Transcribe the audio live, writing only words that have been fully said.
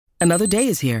Another day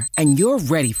is here, and you're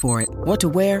ready for it. What to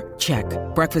wear? Check.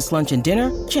 Breakfast, lunch, and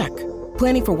dinner? Check.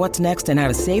 Planning for what's next and how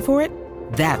to save for it?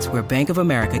 That's where Bank of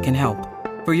America can help.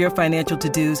 For your financial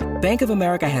to-dos, Bank of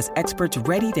America has experts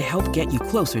ready to help get you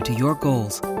closer to your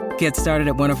goals. Get started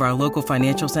at one of our local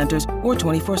financial centers or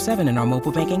 24/7 in our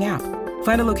mobile banking app.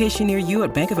 Find a location near you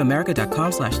at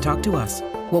bankofamerica.com/talktous.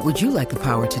 What would you like the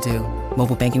power to do?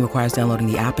 Mobile banking requires downloading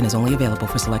the app and is only available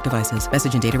for select devices.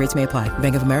 Message and data rates may apply.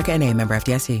 Bank of America N.A., member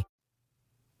FDIC.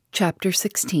 Chapter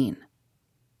 16.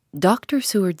 Dr.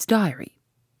 Seward's Diary.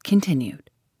 Continued.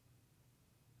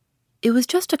 It was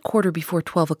just a quarter before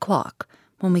 12 o'clock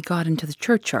when we got into the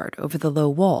churchyard over the low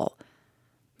wall.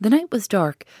 The night was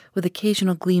dark, with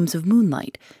occasional gleams of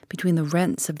moonlight between the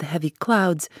rents of the heavy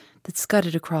clouds that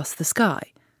scudded across the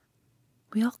sky.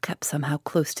 We all kept somehow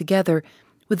close together,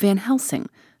 with Van Helsing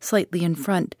slightly in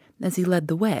front as he led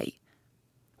the way.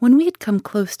 When we had come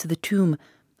close to the tomb,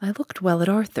 I looked well at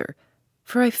Arthur,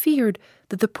 for I feared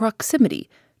that the proximity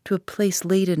to a place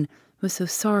laden with so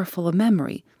sorrowful a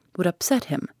memory would upset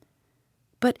him.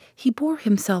 But he bore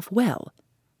himself well.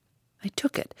 I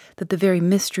took it that the very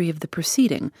mystery of the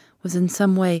proceeding was in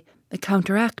some way a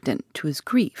counteractant to his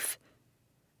grief.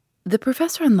 The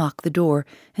professor unlocked the door,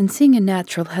 and seeing a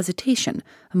natural hesitation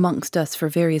amongst us for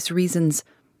various reasons,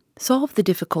 solved the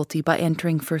difficulty by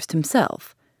entering first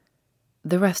himself.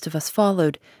 The rest of us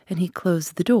followed, and he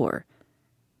closed the door.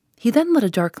 He then lit a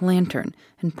dark lantern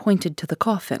and pointed to the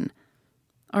coffin.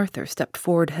 Arthur stepped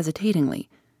forward hesitatingly.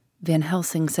 Van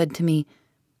Helsing said to me,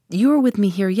 "You were with me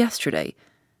here yesterday.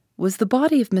 Was the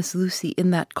body of Miss Lucy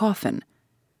in that coffin?"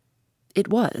 It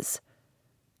was.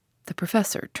 The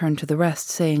professor turned to the rest,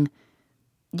 saying,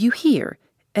 "You hear,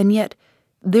 and yet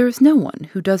there is no one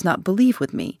who does not believe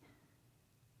with me."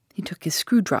 He took his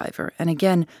screwdriver and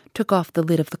again took off the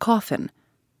lid of the coffin.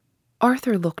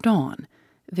 Arthur looked on,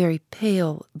 very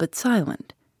pale but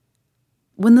silent.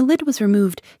 When the lid was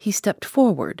removed, he stepped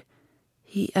forward.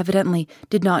 He evidently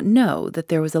did not know that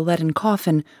there was a leaden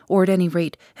coffin, or at any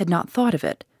rate had not thought of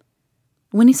it.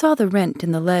 When he saw the rent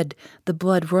in the lead, the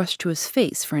blood rushed to his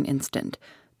face for an instant,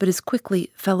 but as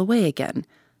quickly fell away again,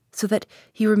 so that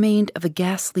he remained of a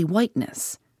ghastly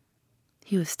whiteness.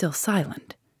 He was still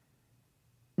silent.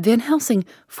 Van Helsing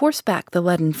forced back the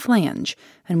leaden flange,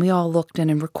 and we all looked in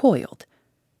and recoiled.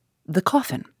 The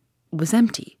coffin was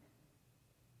empty.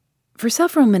 For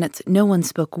several minutes no one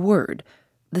spoke a word.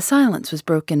 The silence was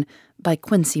broken by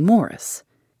Quincy Morris.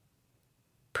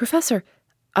 "Professor,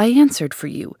 I answered for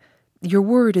you. Your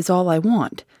word is all I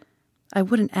want. I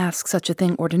wouldn't ask such a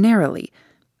thing ordinarily.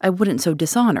 I wouldn't so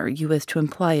dishonor you as to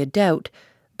imply a doubt.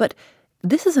 But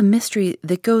this is a mystery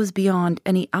that goes beyond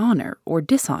any honor or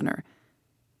dishonor.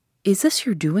 Is this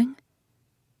your doing?"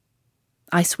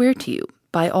 "I swear to you,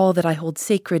 by all that I hold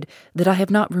sacred, that I have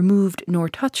not removed nor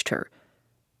touched her.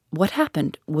 What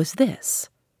happened was this.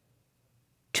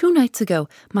 2 nights ago,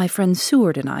 my friend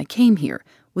Seward and I came here,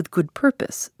 with good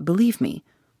purpose, believe me.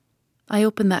 I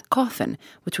opened that coffin,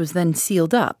 which was then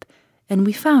sealed up, and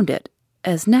we found it,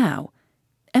 as now,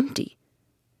 empty.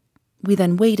 We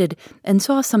then waited and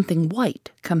saw something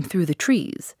white come through the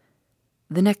trees.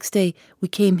 The next day we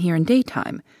came here in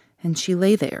daytime, and she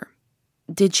lay there.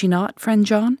 Did she not, friend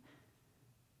John?"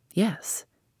 "Yes."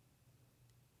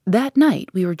 "That night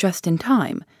we were just in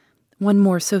time. One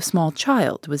more so small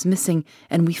child was missing,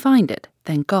 and we find it,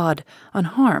 thank God,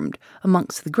 unharmed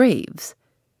amongst the graves.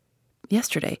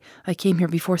 Yesterday I came here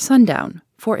before sundown,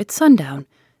 for at sundown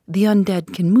the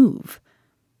undead can move.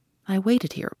 I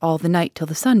waited here all the night till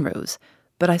the sun rose,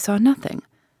 but I saw nothing.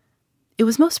 It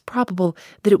was most probable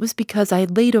that it was because I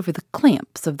had laid over the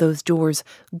clamps of those doors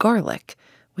garlic,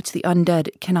 which the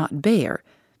undead cannot bear,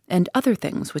 and other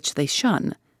things which they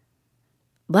shun.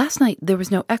 Last night there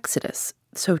was no exodus,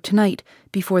 so tonight,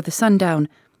 before the sundown,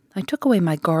 I took away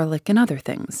my garlic and other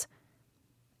things.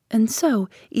 And so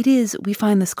it is we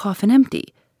find this coffin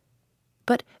empty.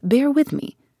 But bear with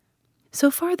me.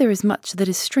 So far there is much that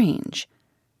is strange.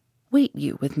 Wait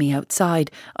you with me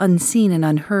outside, unseen and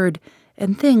unheard,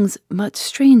 and things much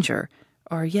stranger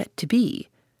are yet to be.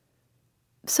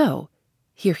 So,"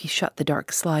 here he shut the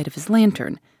dark slide of his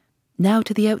lantern, "now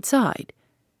to the outside."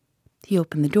 He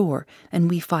opened the door, and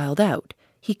we filed out,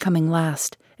 he coming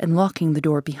last and locking the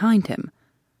door behind him.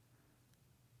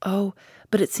 Oh,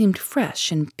 but it seemed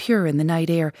fresh and pure in the night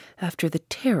air after the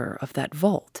terror of that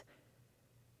vault.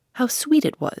 How sweet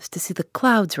it was to see the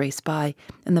clouds race by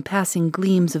and the passing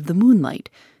gleams of the moonlight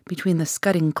between the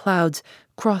scudding clouds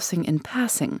crossing and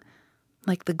passing,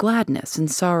 like the gladness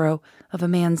and sorrow of a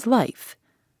man's life.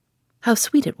 How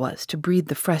sweet it was to breathe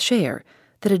the fresh air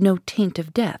that had no taint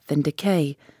of death and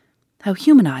decay. How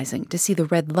humanizing to see the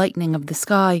red lightning of the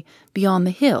sky beyond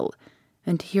the hill,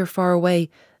 and to hear far away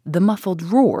the muffled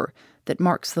roar that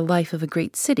marks the life of a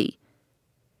great city.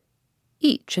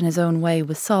 Each in his own way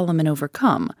was solemn and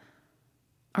overcome.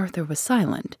 Arthur was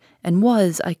silent, and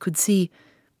was, I could see,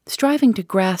 striving to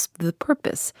grasp the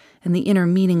purpose and the inner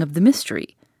meaning of the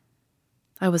mystery.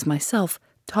 I was myself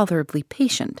tolerably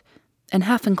patient, and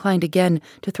half inclined again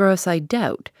to throw aside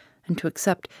doubt and to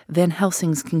accept Van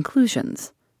Helsing's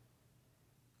conclusions.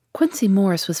 Quincey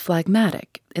Morris was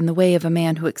phlegmatic in the way of a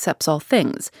man who accepts all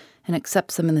things, and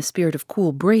accepts them in the spirit of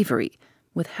cool bravery,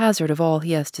 with hazard of all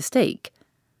he has to stake.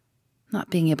 Not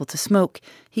being able to smoke,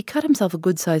 he cut himself a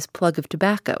good-sized plug of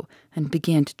tobacco and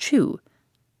began to chew.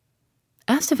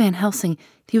 As to Van Helsing,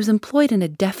 he was employed in a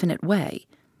definite way.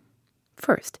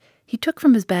 First, he took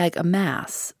from his bag a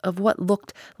mass of what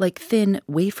looked like thin,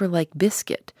 wafer-like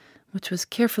biscuit, which was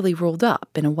carefully rolled up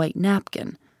in a white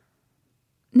napkin.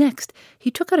 Next,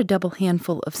 he took out a double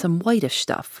handful of some whitish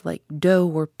stuff, like dough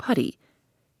or putty.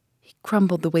 He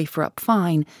crumbled the wafer up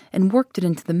fine and worked it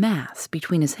into the mass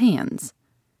between his hands.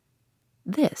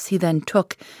 This he then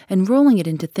took, and rolling it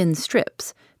into thin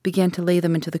strips, began to lay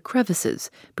them into the crevices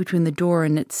between the door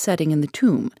and its setting in the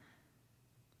tomb.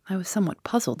 I was somewhat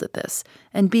puzzled at this,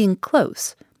 and being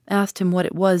close, asked him what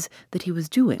it was that he was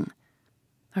doing.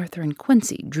 Arthur and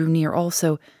Quincey drew near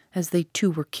also, as they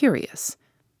too were curious.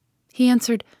 He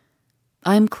answered,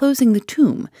 "I am closing the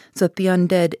tomb, so that the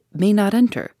undead may not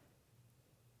enter."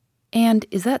 "And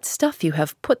is that stuff you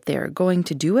have put there going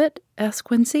to do it?" asked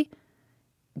Quincey.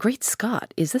 "Great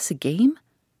Scott, is this a game?"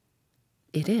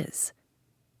 "It is."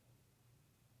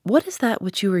 "What is that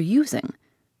which you are using?"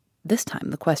 This time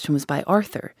the question was by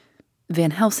Arthur.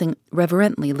 Van Helsing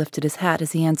reverently lifted his hat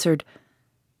as he answered,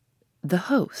 "The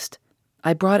host.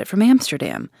 I brought it from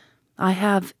Amsterdam. I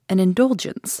have an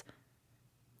indulgence."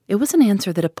 It was an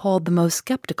answer that appalled the most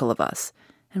skeptical of us,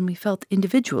 and we felt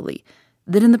individually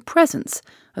that in the presence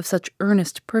of such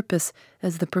earnest purpose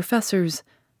as the professor's,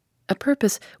 a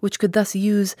purpose which could thus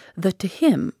use the, to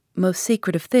him, most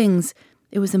sacred of things,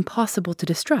 it was impossible to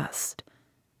distrust.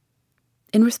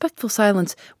 In respectful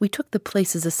silence, we took the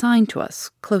places assigned to us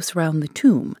close round the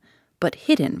tomb, but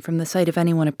hidden from the sight of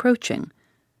anyone approaching.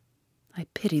 I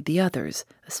pitied the others,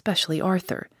 especially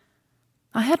Arthur.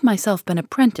 I had myself been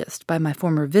apprenticed by my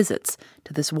former visits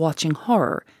to this watching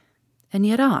horror, and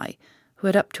yet I, who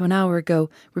had up to an hour ago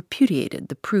repudiated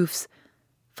the proofs,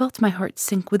 felt my heart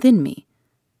sink within me.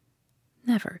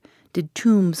 Never did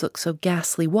tombs look so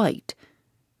ghastly white.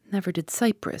 Never did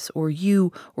cypress or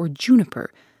yew or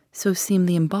juniper so seem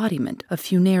the embodiment of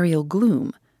funereal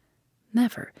gloom.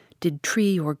 Never did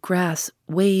tree or grass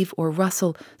wave or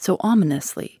rustle so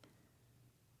ominously.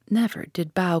 Never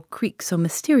did bough creak so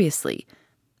mysteriously,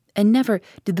 and never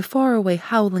did the far-away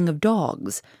howling of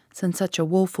dogs send such a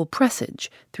woeful presage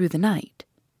through the night.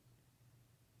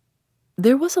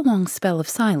 There was a long spell of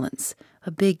silence,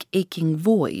 a big aching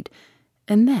void,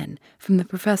 and then, from the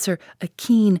professor, a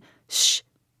keen "shh."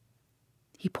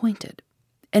 He pointed,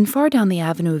 and far down the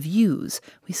avenue of yews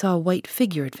we saw a white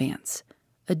figure advance,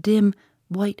 a dim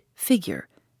white figure,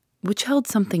 which held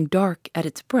something dark at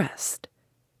its breast.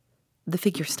 The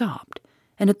figure stopped,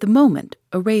 and at the moment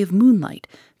a ray of moonlight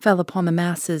fell upon the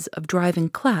masses of driving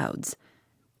clouds,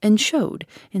 and showed,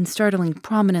 in startling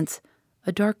prominence,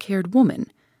 a dark-haired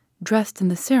woman, dressed in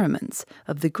the cerements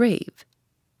of the grave.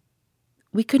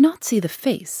 We could not see the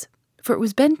face, for it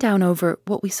was bent down over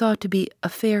what we saw to be a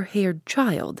fair-haired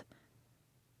child.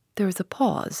 There was a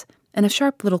pause, and a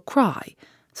sharp little cry,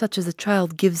 such as a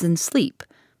child gives in sleep,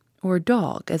 or a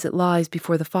dog as it lies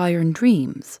before the fire and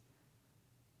dreams.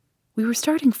 We were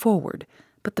starting forward,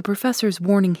 but the professor's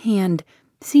warning hand,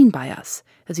 seen by us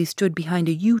as he stood behind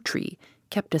a yew tree,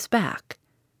 kept us back.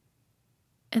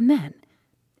 And then,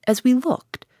 as we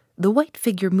looked, the white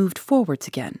figure moved forwards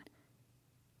again.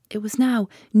 It was now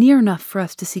near enough for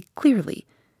us to see clearly,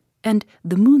 and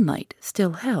the moonlight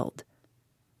still held.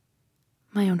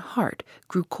 My own heart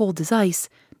grew cold as ice,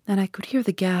 and I could hear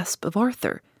the gasp of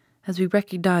Arthur as we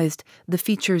recognized the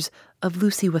features of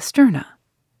Lucy Westerna.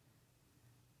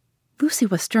 Lucy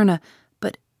Westerna,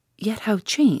 but yet how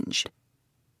changed.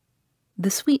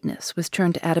 The sweetness was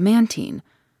turned to adamantine,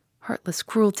 heartless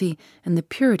cruelty and the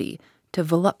purity to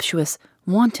voluptuous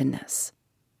wantonness.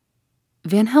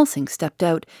 Van Helsing stepped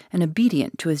out, and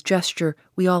obedient to his gesture,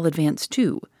 we all advanced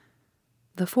too.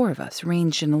 The four of us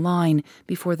ranged in a line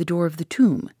before the door of the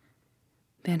tomb.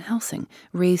 Van Helsing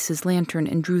raised his lantern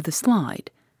and drew the slide.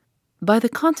 By the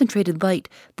concentrated light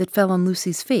that fell on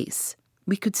Lucy's face,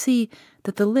 we could see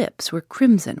that the lips were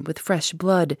crimson with fresh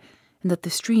blood, and that the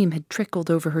stream had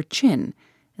trickled over her chin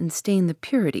and stain the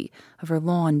purity of her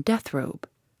lawn death robe.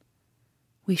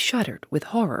 We shuddered with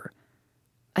horror.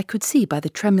 I could see by the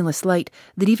tremulous light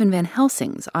that even Van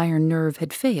Helsing's iron nerve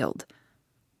had failed.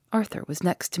 Arthur was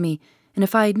next to me, and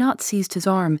if I had not seized his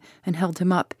arm and held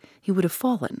him up, he would have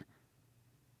fallen.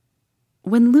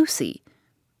 When Lucy,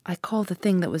 I call the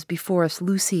thing that was before us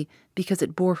Lucy because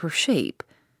it bore her shape,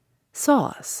 saw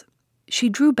us, she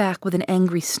drew back with an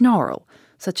angry snarl,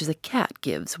 such as a cat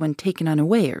gives when taken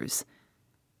unawares.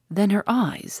 Then her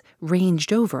eyes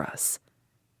ranged over us.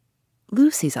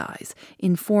 Lucy's eyes,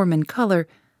 in form and color,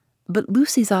 but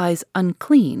Lucy's eyes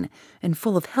unclean and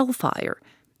full of hellfire,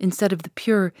 instead of the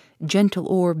pure, gentle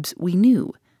orbs we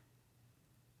knew.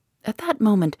 At that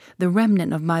moment the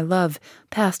remnant of my love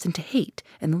passed into hate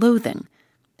and loathing.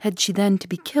 Had she then to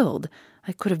be killed,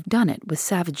 I could have done it with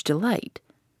savage delight.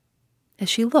 As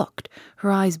she looked,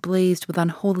 her eyes blazed with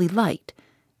unholy light,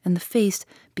 and the face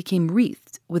became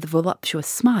wreathed with a voluptuous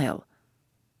smile.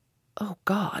 Oh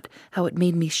God, how it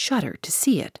made me shudder to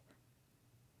see it!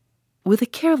 With a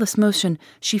careless motion,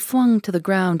 she flung to the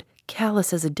ground,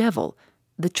 callous as a devil,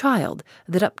 the child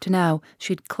that up to now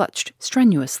she had clutched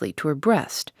strenuously to her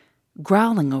breast,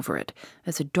 growling over it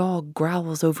as a dog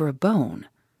growls over a bone.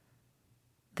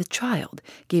 The child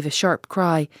gave a sharp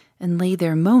cry and lay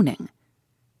there moaning.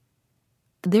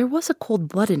 There was a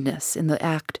cold-bloodedness in the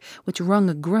act which wrung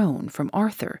a groan from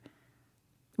Arthur.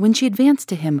 When she advanced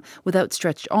to him with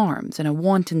outstretched arms and a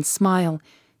wanton smile,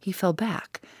 he fell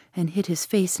back and hid his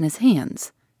face in his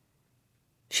hands.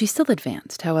 She still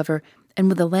advanced, however, and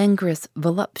with a languorous,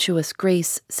 voluptuous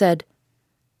grace said,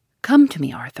 "Come to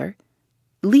me, Arthur.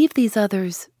 Leave these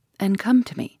others and come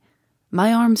to me.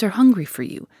 My arms are hungry for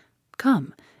you.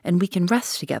 Come, and we can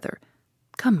rest together.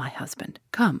 Come, my husband,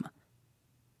 come."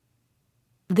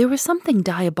 There was something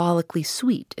diabolically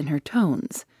sweet in her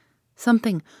tones,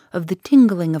 something of the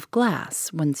tingling of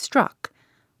glass when struck,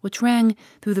 which rang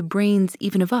through the brains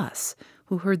even of us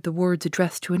who heard the words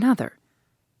addressed to another.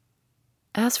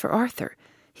 As for Arthur,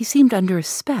 he seemed under a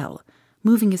spell.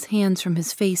 Moving his hands from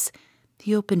his face,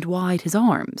 he opened wide his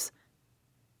arms.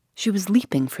 She was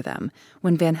leaping for them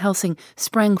when Van Helsing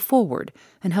sprang forward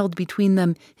and held between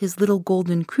them his little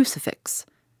golden crucifix.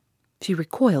 She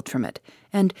recoiled from it,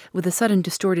 and, with a sudden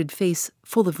distorted face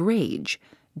full of rage,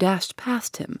 dashed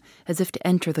past him as if to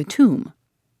enter the tomb.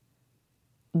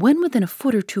 When within a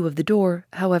foot or two of the door,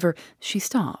 however, she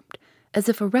stopped, as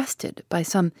if arrested by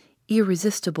some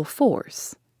irresistible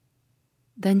force.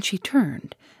 Then she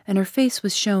turned, and her face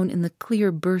was shown in the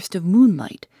clear burst of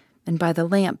moonlight, and by the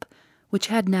lamp, which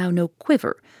had now no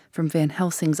quiver from Van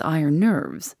Helsing's iron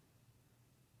nerves.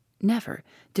 Never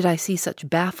did I see such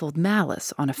baffled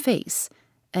malice on a face,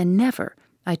 and never,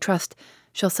 I trust,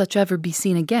 shall such ever be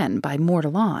seen again by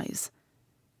mortal eyes.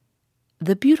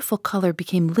 The beautiful color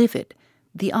became livid,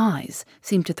 the eyes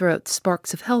seemed to throw out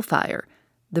sparks of hellfire,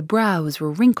 the brows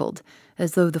were wrinkled,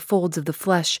 as though the folds of the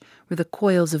flesh were the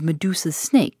coils of Medusa's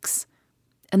snakes,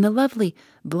 and the lovely,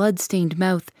 blood-stained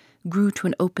mouth grew to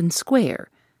an open square,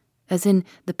 as in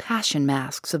the passion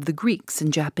masks of the Greeks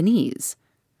and Japanese.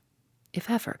 If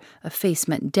ever a face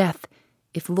meant death,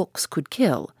 if looks could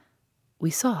kill, we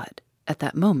saw it at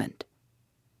that moment.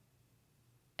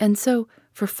 And so,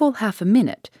 for full half a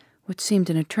minute, which seemed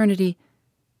an eternity,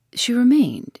 she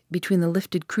remained between the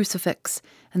lifted crucifix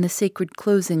and the sacred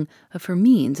closing of her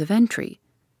means of entry.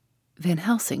 Van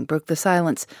Helsing broke the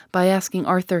silence by asking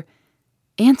Arthur,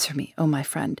 "Answer me, O my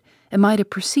friend, am I to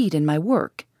proceed in my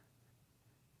work?"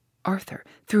 Arthur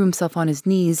threw himself on his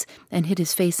knees and hid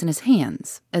his face in his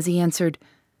hands, as he answered,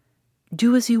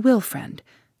 "Do as you will, friend,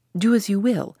 do as you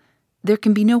will. There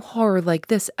can be no horror like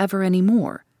this ever any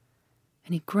more."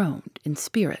 And he groaned in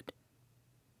spirit.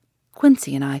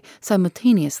 Quincy and I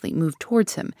simultaneously moved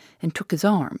towards him and took his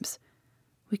arms.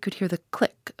 We could hear the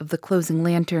click of the closing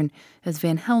lantern as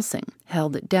Van Helsing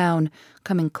held it down,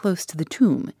 coming close to the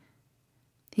tomb.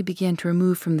 He began to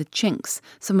remove from the chinks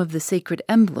some of the sacred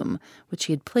emblem which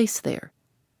he had placed there.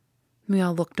 We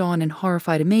all looked on in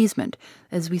horrified amazement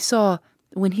as we saw,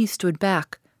 when he stood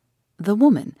back, the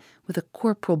woman with a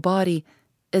corporal body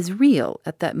as real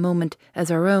at that moment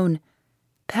as our own,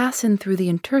 pass in through the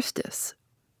interstice.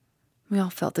 We all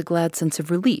felt a glad sense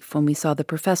of relief when we saw the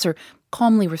professor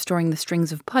calmly restoring the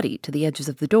strings of putty to the edges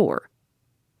of the door.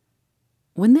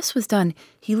 When this was done,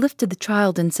 he lifted the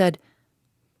child and said,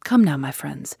 "Come now, my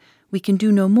friends, we can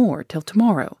do no more till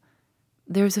tomorrow.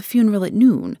 There is a funeral at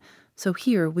noon, so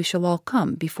here we shall all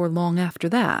come before long after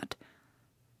that.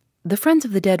 The friends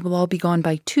of the dead will all be gone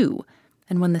by 2,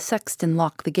 and when the sexton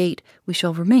lock the gate, we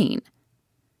shall remain.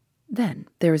 Then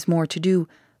there is more to do,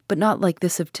 but not like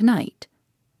this of tonight.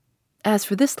 As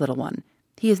for this little one,"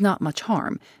 He is not much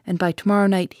harm, and by tomorrow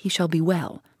night he shall be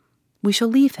well. We shall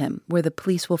leave him where the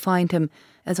police will find him,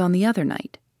 as on the other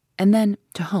night, and then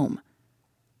to home."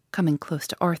 Coming close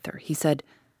to Arthur, he said,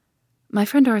 "My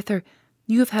friend Arthur,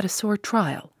 you have had a sore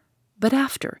trial, but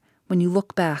after, when you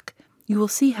look back, you will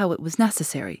see how it was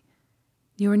necessary.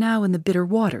 You are now in the bitter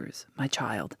waters, my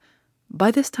child.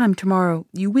 By this time tomorrow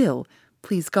you will,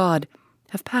 please God,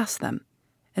 have passed them,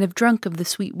 and have drunk of the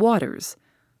sweet waters.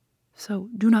 So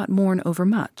do not mourn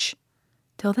overmuch.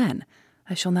 Till then,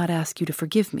 I shall not ask you to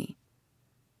forgive me."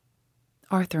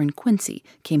 Arthur and Quincy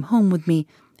came home with me,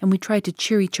 and we tried to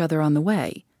cheer each other on the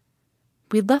way.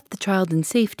 We had left the child in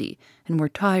safety, and were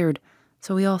tired,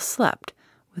 so we all slept,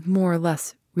 with more or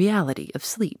less reality of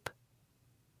sleep.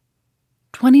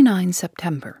 29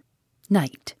 September,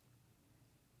 night.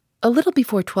 A little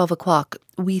before 12 o'clock,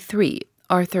 we three,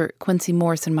 Arthur, Quincy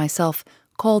Morse, and myself,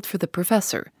 called for the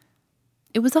professor.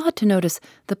 It was odd to notice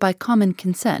that by common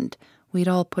consent we had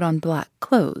all put on black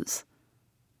clothes.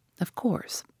 Of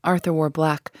course, Arthur wore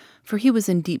black, for he was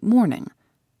in deep mourning,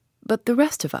 but the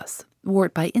rest of us wore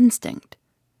it by instinct.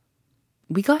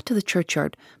 We got to the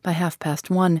churchyard by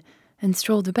 1:30 and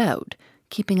strolled about,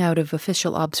 keeping out of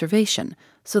official observation,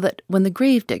 so that when the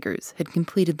grave-diggers had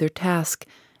completed their task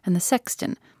and the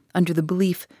sexton, under the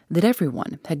belief that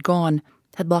everyone had gone,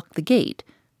 had locked the gate,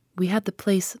 we had the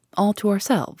place all to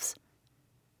ourselves.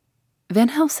 Van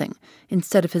Helsing,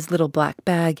 instead of his little black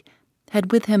bag,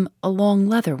 had with him a long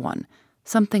leather one,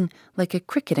 something like a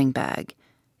cricketing bag.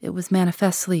 It was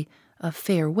manifestly of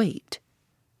fair weight.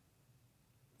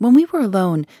 When we were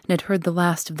alone and had heard the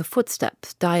last of the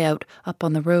footsteps die out up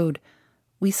on the road,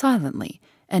 we silently,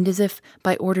 and as if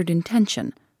by ordered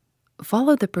intention,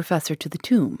 followed the professor to the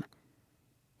tomb.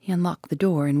 He unlocked the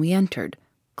door and we entered,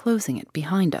 closing it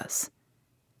behind us.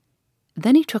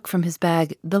 Then he took from his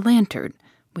bag the lantern,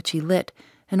 which he lit,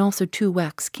 and also 2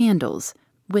 wax candles,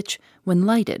 which, when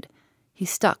lighted, he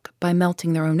stuck by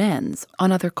melting their own ends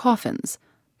on other coffins,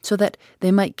 so that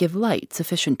they might give light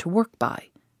sufficient to work by.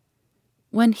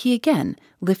 When he again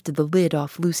lifted the lid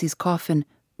off Lucy's coffin,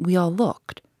 we all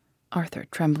looked, Arthur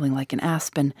trembling like an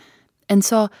aspen, and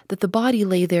saw that the body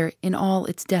lay there in all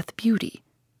its death beauty.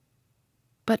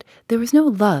 But there was no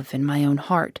love in my own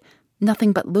heart,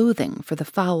 nothing but loathing for the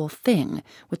foul thing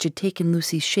which had taken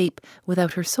Lucy's shape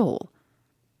without her soul.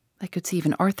 I could see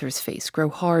even Arthur's face grow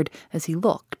hard as he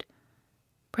looked.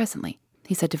 Presently,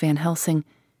 he said to Van Helsing,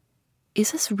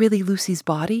 "Is this really Lucy's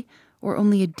body, or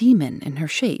only a demon in her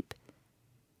shape?"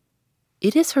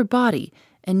 "It is her body,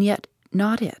 and yet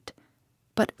not it.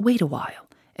 But wait a while,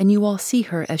 and you all see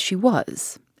her as she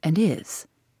was, and is."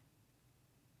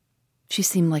 She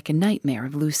seemed like a nightmare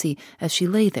of Lucy as she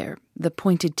lay there, the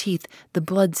pointed teeth, the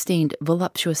blood-stained,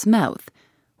 voluptuous mouth,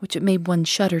 which it made one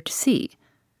shudder to see.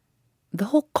 The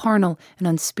whole carnal and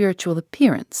unspiritual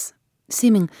appearance,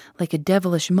 seeming like a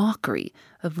devilish mockery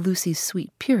of Lucy's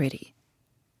sweet purity.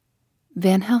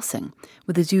 Van Helsing,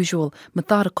 with his usual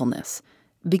methodicalness,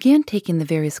 began taking the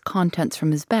various contents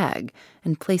from his bag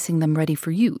and placing them ready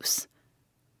for use.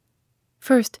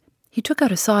 First, he took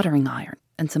out a soldering iron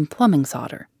and some plumbing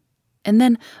solder, and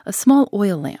then a small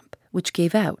oil lamp, which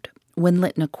gave out, when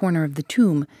lit in a corner of the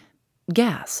tomb,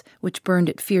 gas which burned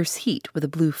at fierce heat with a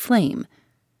blue flame,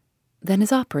 then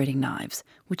his operating knives,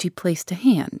 which he placed to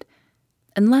hand,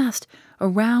 and last a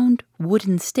round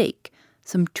wooden stake,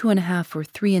 some 2.5 or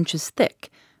 3 inches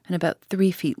thick and about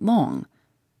 3 feet long.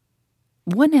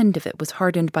 One end of it was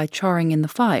hardened by charring in the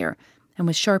fire and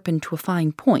was sharpened to a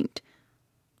fine point.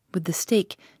 With the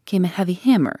stake came a heavy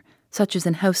hammer, such as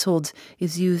in households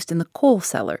is used in the coal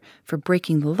cellar for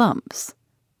breaking the lumps.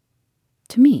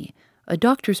 To me, a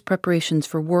doctor's preparations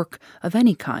for work of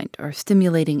any kind are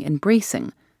stimulating and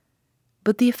bracing,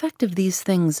 but the effect of these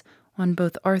things on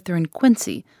both Arthur and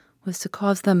Quincy was to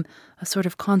cause them a sort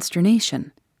of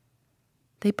consternation.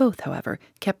 They both, however,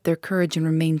 kept their courage and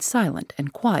remained silent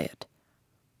and quiet.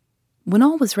 When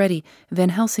all was ready, Van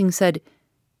Helsing said,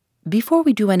 "Before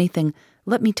we do anything,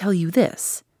 let me tell you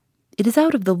this. It is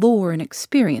out of the lore and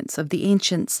experience of the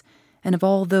ancients and of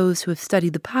all those who have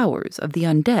studied the powers of the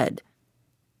undead.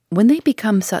 When they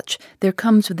become such, there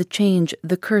comes with the change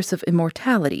the curse of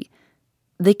immortality.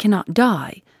 They cannot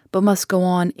die, but must go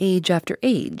on age after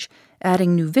age,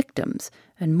 adding new victims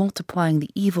and multiplying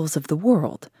the evils of the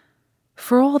world.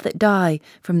 For all that die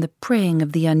from the preying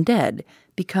of the undead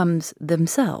becomes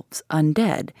themselves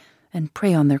undead and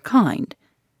prey on their kind.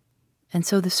 And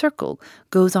so the circle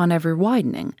goes on ever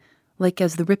widening, like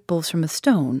as the ripples from a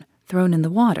stone thrown in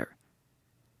the water.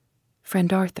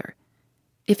 Friend Arthur,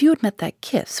 if you had met that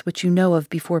kiss which you know of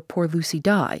before poor Lucy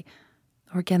died,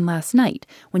 or again last night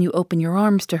when you opened your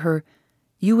arms to her,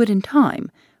 You would in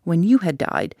time, when you had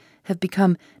died, have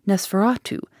become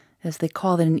Nosferatu, as they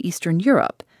call it in Eastern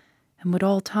Europe, and would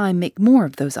all time make more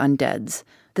of those undeads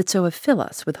that so have filled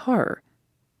us with horror.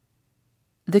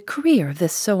 The career of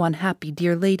this so unhappy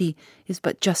dear lady is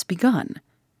but just begun.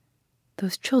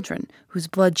 Those children whose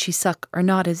blood she suck are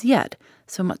not as yet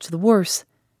so much the worse,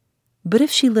 but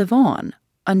if she live on,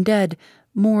 undead,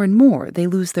 more and more they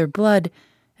lose their blood,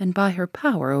 and by her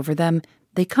power over them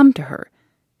they come to her,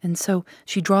 and so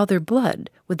she draw their blood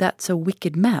with that so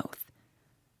wicked mouth.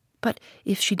 But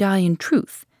if she die in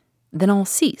truth, then all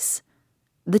cease.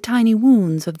 The tiny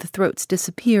wounds of the throats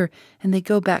disappear, and they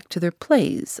go back to their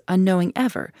plays, unknowing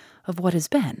ever of what has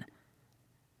been.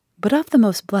 But of the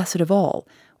most blessed of all,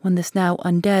 when this now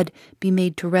undead be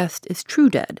made to rest as true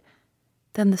dead,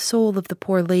 then the soul of the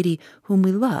poor lady whom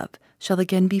we love shall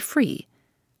again be free.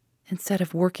 Instead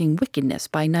of working wickedness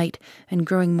by night and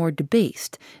growing more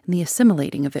debased in the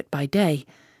assimilating of it by day,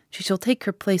 she shall take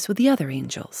her place with the other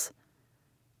angels.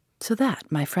 So that,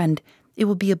 my friend, it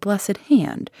will be a blessed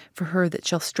hand for her that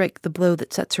shall strike the blow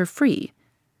that sets her free.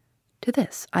 To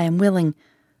this I am willing,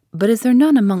 but is there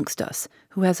none amongst us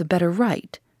who has a better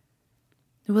right?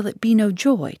 Will it be no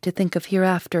joy to think of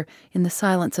hereafter in the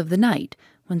silence of the night,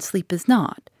 when sleep is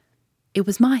not? It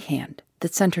was my hand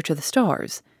that sent her to the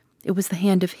stars. It was the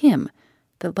hand of him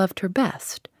that loved her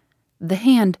best, the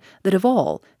hand that of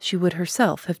all she would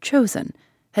herself have chosen,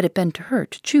 had it been to her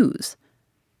to choose.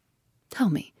 Tell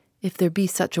me, if there be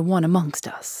such a one amongst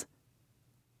us.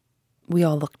 We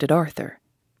all looked at Arthur.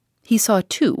 He saw,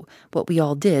 too, what we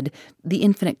all did, the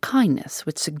infinite kindness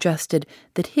which suggested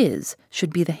that his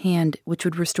should be the hand which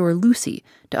would restore Lucy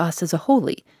to us as a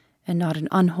holy, and not an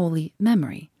unholy,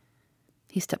 memory.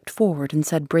 He stepped forward and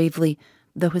said bravely,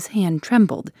 though his hand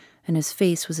trembled, and his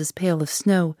face was as pale as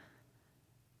snow,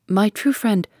 "My true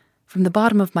friend, from the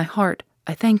bottom of my heart,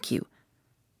 I thank you.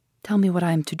 Tell me what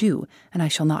I am to do, and I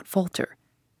shall not falter."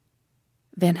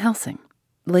 Van Helsing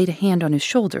laid a hand on his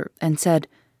shoulder and said,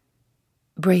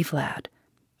 "Brave lad,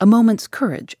 a moment's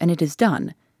courage, and it is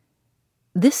done.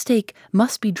 This stake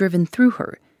must be driven through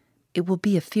her. It will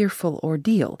be a fearful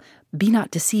ordeal, be not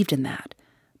deceived in that,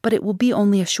 but it will be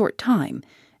only a short time,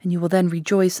 and you will then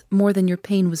rejoice more than your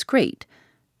pain was great.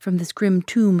 From this grim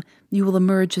tomb you will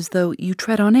emerge as though you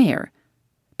tread on air.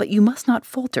 But you must not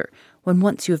falter when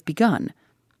once you have begun.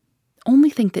 Only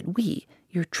think that we,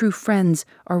 your true friends,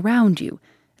 are round you,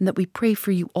 and that we pray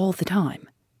for you all the time."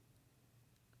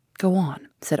 "Go on,"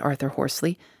 said Arthur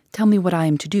hoarsely. "Tell me what I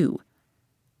am to do."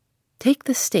 "Take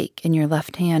the stake in your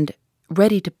left hand,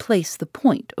 ready to place the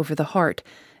point over the heart,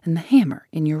 and the hammer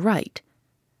in your right.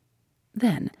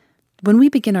 Then, when we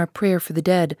begin our prayer for the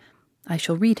dead, I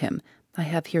shall read him, I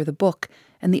have here the book,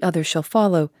 and the others shall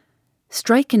follow.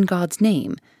 Strike in God's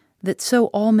name, that so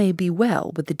all may be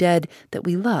well with the dead that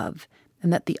we love,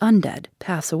 and that the undead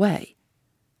pass away."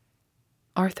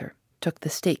 Arthur took the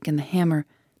stake and the hammer,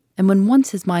 and when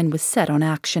once his mind was set on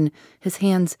action, his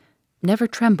hands never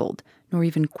trembled nor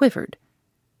even quivered.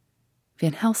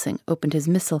 Van Helsing opened his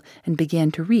missal and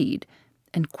began to read,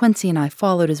 and Quincy and I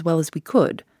followed as well as we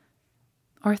could.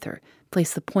 Arthur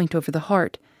placed the point over the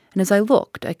heart, and as I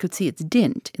looked, I could see its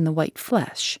dint in the white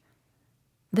flesh.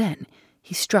 Then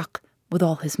he struck with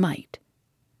all his might.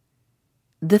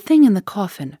 The thing in the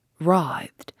coffin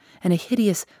writhed, and a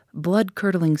hideous,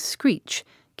 blood-curdling screech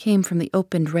came from the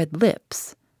opened red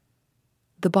lips.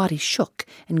 The body shook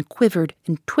and quivered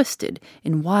and twisted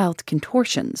in wild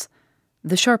contortions.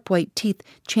 The sharp white teeth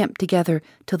champed together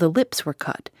till the lips were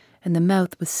cut, and the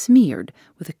mouth was smeared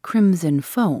with a crimson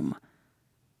foam.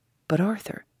 But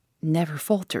Arthur never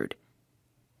faltered.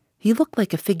 He looked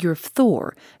like a figure of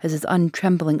Thor as his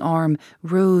untrembling arm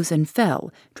rose and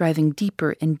fell, driving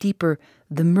deeper and deeper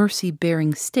the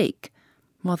mercy-bearing stake,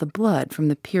 while the blood from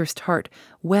the pierced heart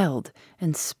welled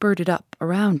and spurted up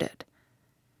around it.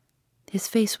 His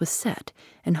face was set,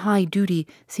 and high duty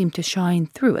seemed to shine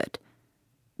through it.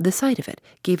 The sight of it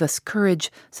gave us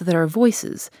courage so that our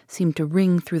voices seemed to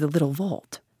ring through the little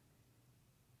vault.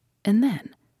 And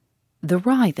then the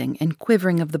writhing and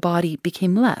quivering of the body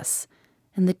became less,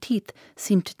 and the teeth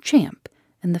seemed to champ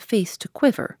and the face to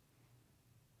quiver.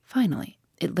 Finally,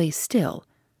 it lay still.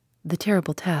 The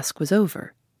terrible task was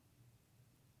over.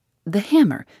 The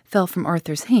hammer fell from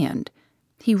Arthur's hand.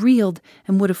 He reeled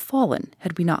and would have fallen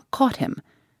had we not caught him.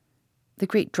 The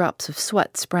great drops of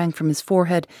sweat sprang from his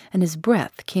forehead, and his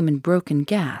breath came in broken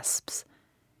gasps.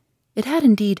 It had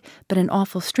indeed been an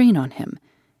awful strain on him,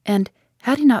 and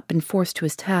had he not been forced to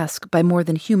his task by more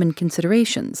than human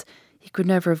considerations, he could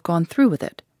never have gone through with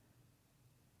it.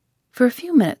 For a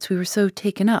few minutes we were so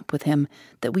taken up with him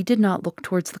that we did not look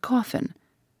towards the coffin.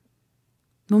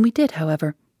 When we did,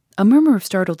 however, a murmur of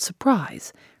startled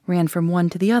surprise ran from one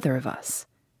to the other of us.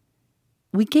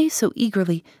 We gazed so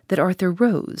eagerly that Arthur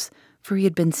rose, for he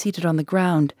had been seated on the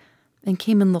ground, and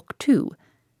came and looked too,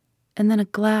 and then a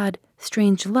glad,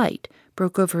 strange light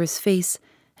broke over his face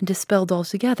and dispelled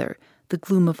altogether the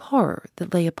gloom of horror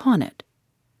that lay upon it.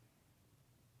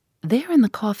 There in the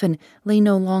coffin lay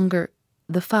no longer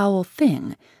the foul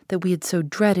thing that we had so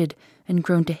dreaded and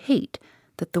grown to hate,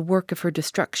 that the work of her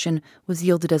destruction was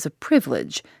yielded as a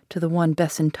privilege to the one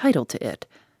best entitled to it,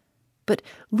 but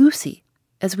Lucy,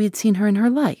 as we had seen her in her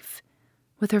life,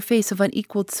 with her face of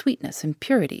unequaled sweetness and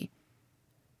purity.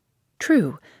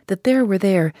 True that there were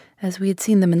there, as we had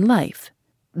seen them in life,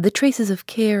 the traces of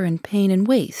care and pain and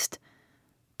waste,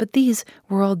 but these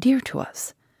were all dear to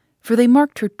us, for they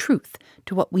marked her truth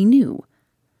to what we knew.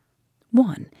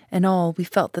 One and all we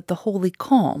felt that the holy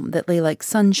calm that lay like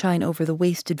sunshine over the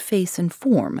wasted face and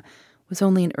form was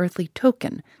only an earthly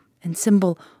token and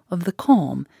symbol of the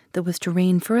calm that was to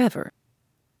reign forever.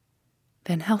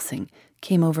 Van Helsing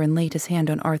came over and laid his hand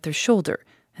on Arthur's shoulder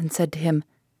and said to him,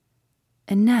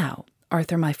 "And now,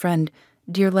 Arthur, my friend,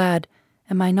 dear lad,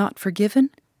 am I not forgiven?"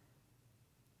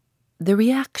 The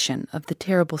reaction of the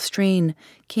terrible strain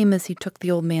came as he took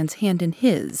the old man's hand in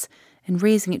his, and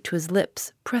raising it to his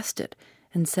lips, pressed it,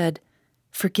 and said,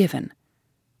 "Forgiven.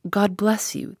 God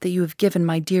bless you that you have given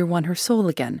my dear one her soul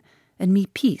again, and me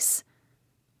peace."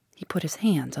 He put his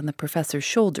hands on the professor's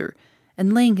shoulder,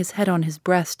 and laying his head on his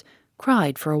breast,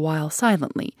 cried for a while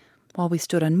silently, while we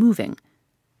stood unmoving.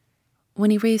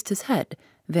 When he raised his head,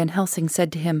 Van Helsing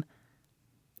said to him,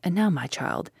 "And now, my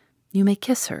child, you may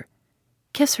kiss her.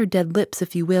 Kiss her dead lips,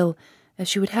 if you will, as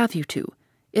she would have you to,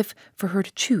 if for her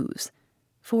to choose.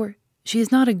 For she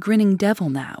is not a grinning devil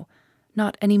now,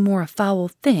 not any more a foul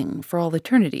thing for all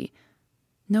eternity.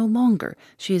 No longer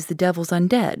she is the devil's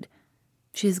undead.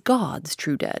 She is God's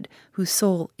true dead, whose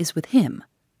soul is with him."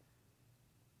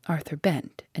 Arthur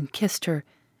bent and kissed her,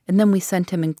 and then we sent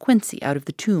him and Quincy out of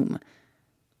the tomb.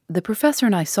 The professor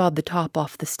and I sawed the top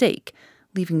off the stake,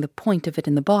 leaving the point of it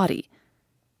in the body.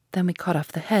 Then we cut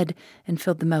off the head and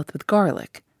filled the mouth with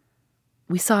garlic.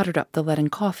 We soldered up the leaden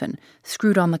coffin,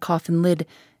 screwed on the coffin lid,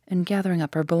 and gathering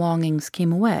up our belongings,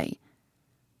 came away.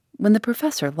 When the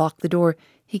professor locked the door,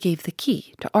 he gave the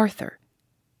key to Arthur.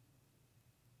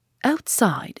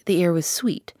 Outside, the air was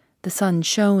sweet, the sun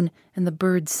shone, and the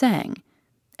birds sang,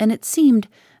 and it seemed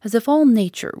as if all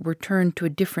nature were turned to a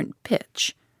different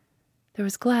pitch. There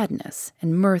was gladness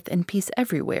and mirth and peace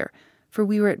everywhere, for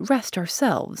we were at rest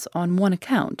ourselves on one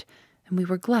account, and we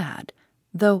were glad,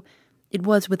 though it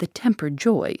was with a tempered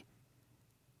joy.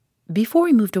 Before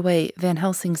we moved away, Van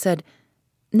Helsing said,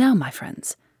 "Now, my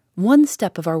friends, one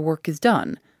step of our work is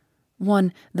done,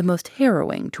 one the most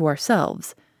harrowing to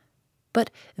ourselves.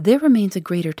 But there remains a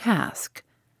greater task,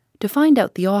 to find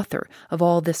out the author of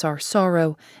all this our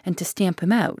sorrow, and to stamp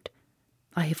him out.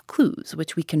 I have clues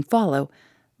which we can follow,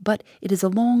 but it is a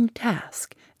long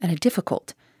task, and a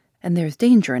difficult, and there is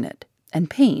danger in it, and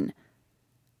pain.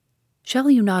 Shall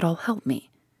you not all help me?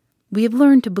 We have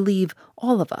learned to believe,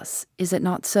 all of us, is it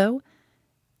not so?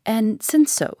 And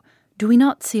since so, do we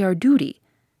not see our duty?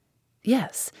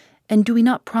 Yes, and do we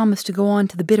not promise to go on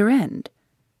to the bitter end?"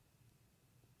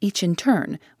 Each in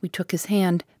turn, we took his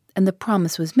hand, and the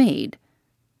promise was made.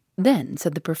 Then,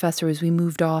 said the professor as we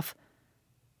moved off,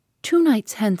 2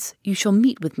 nights hence you shall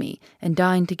meet with me and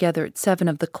dine together at 7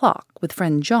 of the clock with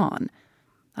friend John.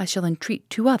 I shall entreat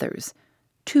 2 others,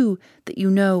 2 that you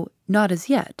know not as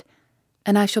yet,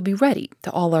 and I shall be ready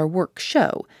to all our work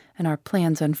show and our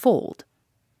plans unfold.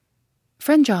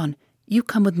 Friend John, you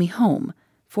come with me home,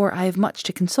 for I have much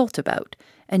to consult about,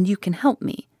 and you can help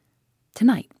me.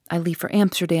 Tonight I leave for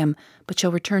Amsterdam, but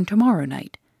shall return tomorrow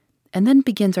night, and then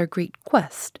begins our great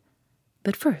quest.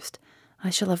 But first I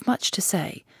shall have much to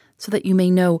say, so that you may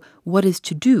know what is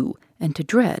to do and to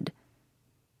dread.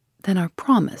 Then our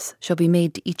promise shall be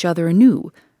made to each other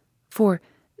anew, for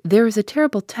there is a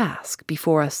terrible task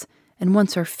before us, and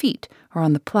once our feet are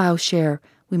on the plowshare,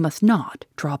 we must not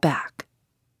draw back.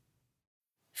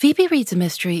 Phoebe Reads a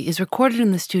Mystery is recorded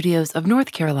in the studios of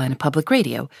North Carolina Public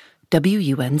Radio,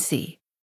 WUNC.